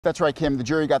That's right, Kim. The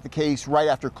jury got the case right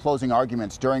after closing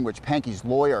arguments, during which Pankey's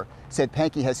lawyer said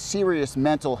Pankey has serious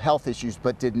mental health issues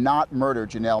but did not murder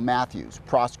Jonelle Matthews.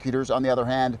 Prosecutors, on the other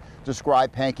hand,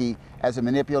 described Pankey as a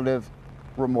manipulative,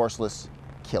 remorseless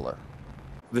killer.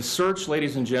 The search,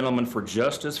 ladies and gentlemen, for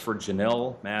justice for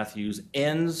Jonelle Matthews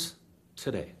ends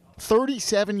today.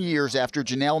 37 years after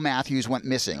Jonelle Matthews went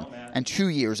missing and 2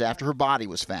 years after her body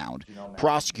was found,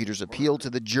 prosecutors appealed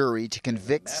to the jury to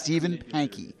convict Stephen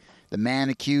Pankey, the man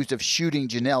accused of shooting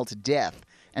Jonelle to death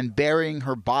and burying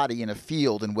her body in a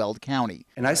field in Weld County.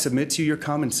 And I submit to you, your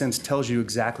common sense tells you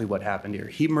exactly what happened here.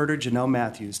 He murdered Jonelle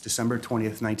Matthews December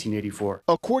 20th, 1984.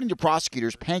 According to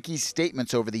prosecutors, Pankey's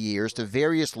statements over the years to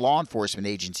various law enforcement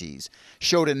agencies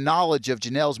showed a knowledge of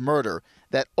Jonelle's murder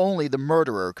that only the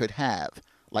murderer could have,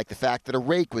 like the fact that a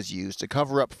rake was used to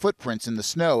cover up footprints in the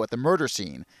snow at the murder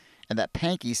scene, and that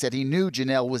Pankey said he knew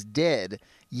Jonelle was dead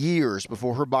years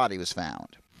before her body was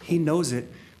found. He knows it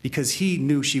because he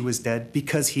knew she was dead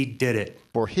because he did it.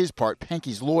 For his part,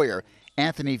 Pankey's lawyer,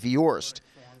 Anthony Viorst,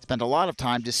 spent a lot of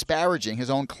time disparaging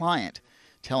his own client,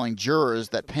 telling jurors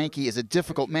that Pankey is a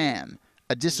difficult man,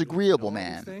 a disagreeable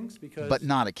man, but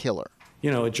not a killer. You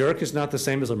know, a jerk is not the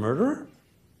same as a murderer,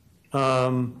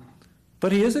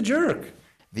 but he is a jerk.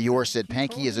 Viorst said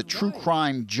Pankey is a true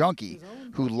crime junkie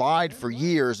who lied for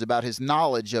years about his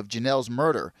knowledge of Jonelle's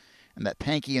murder, and that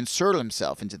Pankey inserted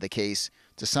himself into the case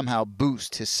to somehow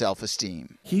boost his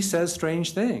self-esteem. He says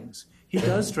strange things. He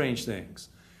does strange things.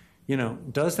 You know,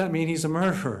 does that mean he's a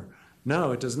murderer?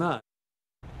 No, it does not.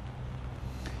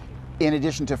 In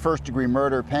addition to first-degree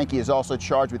murder, Pankey is also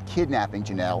charged with kidnapping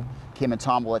Jonelle. Kim and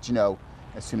Tom will let you know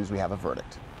as soon as we have a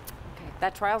verdict. Okay.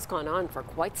 That trial's gone on for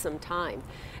quite some time.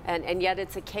 And yet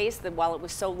it's a case that, while it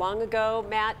was so long ago,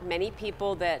 Matt, many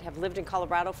people that have lived in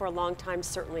Colorado for a long time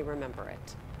certainly remember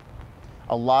it.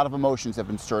 A lot of emotions have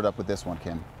been stirred up with this one,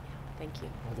 Kim. Thank you.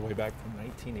 All the way back from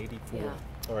 1984.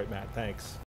 Yeah. All right, Matt, thanks.